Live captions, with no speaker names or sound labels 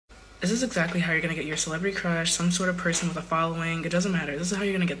This is exactly how you're gonna get your celebrity crush, some sort of person with a following. It doesn't matter. This is how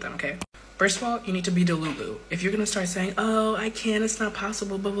you're gonna get them, okay? First of all, you need to be delulu. If you're gonna start saying, oh, I can't, it's not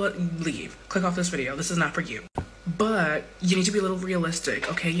possible, blah, blah, leave. Click off this video. This is not for you. But you need to be a little realistic,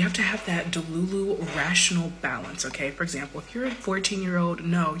 okay? You have to have that delulu rational balance, okay? For example, if you're a 14-year-old,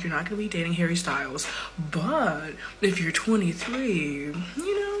 no, you're not gonna be dating Harry Styles. But if you're 23,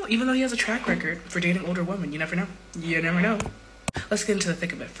 even though he has a track record for dating older women, you never know. You never know. Let's get into the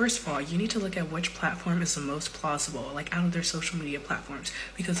thick of it. First of all, you need to look at which platform is the most plausible, like out of their social media platforms,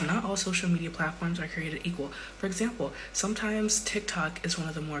 because not all social media platforms are created equal. For example, sometimes TikTok is one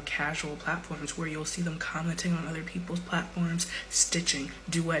of the more casual platforms where you'll see them commenting on other people's platforms, stitching,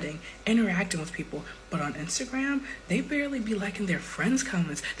 duetting, interacting with people. But on Instagram, they barely be liking their friends'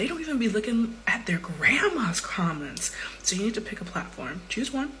 comments. They don't even be looking at their grandma's comments. So you need to pick a platform.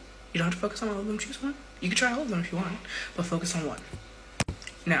 Choose one. You don't have to focus on all of them. Choose one. You can try all of them if you want, but focus on one.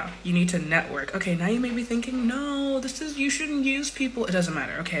 Now, you need to network. Okay, now you may be thinking, no, you shouldn't use people. It doesn't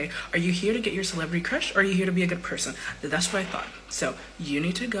matter, okay? Are you here to get your celebrity crush, or are you here to be a good person? That's what I thought. So you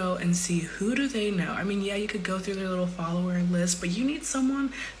need to go and see, who do they know? I mean, yeah, you could go through their little follower list, but you need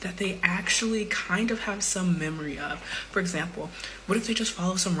someone that they actually kind of have some memory of. For example, what if they just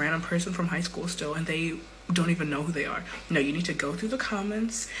follow some random person from high school still, and they don't even know who they are? No, you need to go through the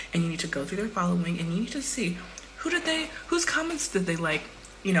comments, and you need to go through their following, and you need to see, whose comments did they like,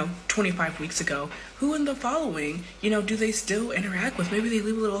 25 weeks ago? Who in the following, do they still interact with? Maybe they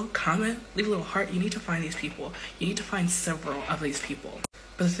leave a little comment, leave a little heart. You need to find these people. You need to find several of these people.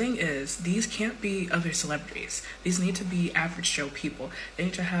 But the thing is, these can't be other celebrities. These need to be average Joe people. They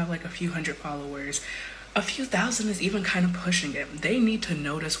need to have like a few hundred followers. A few thousand is even kind of pushing it. They need to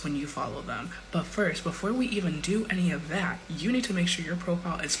notice when you follow them. But first, before we even do any of that, you need to make sure your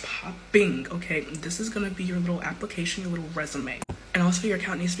profile is popping, okay? This is gonna be your little application, your little resume. And also your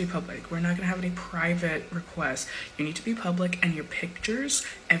account needs to be public. We're not gonna have any private requests. You need to be public, and your pictures,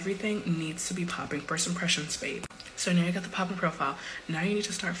 everything needs to be popping. First impressions fade. So now you got the popping profile. Now you need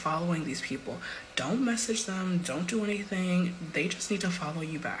to start following these people. Don't message them, don't do anything. They just need to follow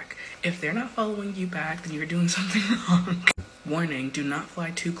you back. If they're not following you back, then you're doing something wrong. Warning, do not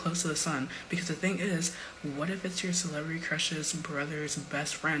fly too close to the sun, because the thing is, what if it's your celebrity crush's brother's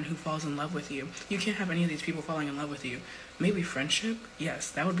best friend who falls in love with you? You can't have any of these people falling in love with you. Maybe friendship? Yes,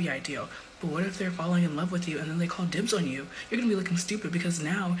 that would be ideal. But what if they're falling in love with you and then they call dibs on you? You're gonna be looking stupid, because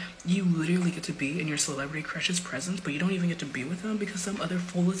now you literally get to be in your celebrity crush's presence, but you don't even get to be with them because some other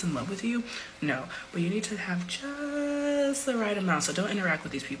fool is in love with you? No, but you need to have just the right amount, so don't interact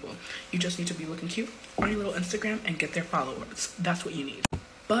with these people. You just need to be looking cute on your little Instagram and get their followers. That's what you need.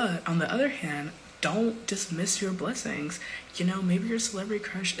 But on the other hand, don't dismiss your blessings. Maybe your celebrity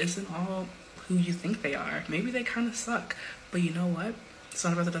crush isn't all who you think they are. Maybe they kind of suck, but you know what? It's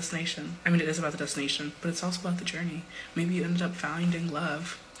not about the destination. I mean, it is about the destination, but it's also about the journey. Maybe you ended up finding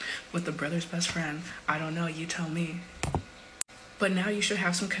love with the brother's best friend. I don't know, you tell me. But now you should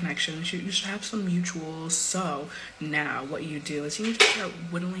have some connections. You should have some mutuals. So now what you do is you need to start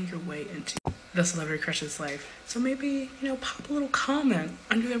whittling your way into the celebrity crush's life. So maybe, pop a little comment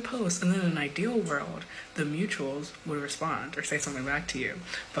under their post, and then in an ideal world, the mutuals would respond or say something back to you.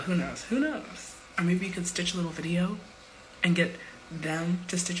 But who knows? Who knows? Or maybe you could stitch a little video and get them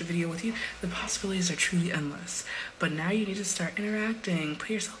to stitch a video with you. The possibilities are truly endless. But now you need to start interacting, put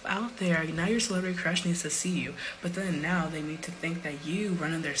yourself out there. Now your celebrity crush needs to see you, but then now they need to think that you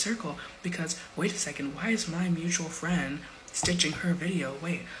run in their circle, because wait a second, why is my mutual friend stitching her video?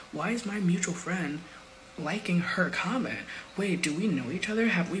 Wait, why is my mutual friend liking her comment? Wait, do we know each other?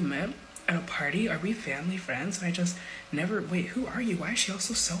 Have we met at a party? Are we family friends? And I just never, wait, who are you? Why is she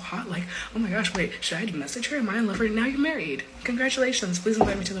also so hot? Like, oh my gosh, wait, should I message her? Am I in love with her? Now you're married. Congratulations, please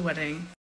invite me to the wedding.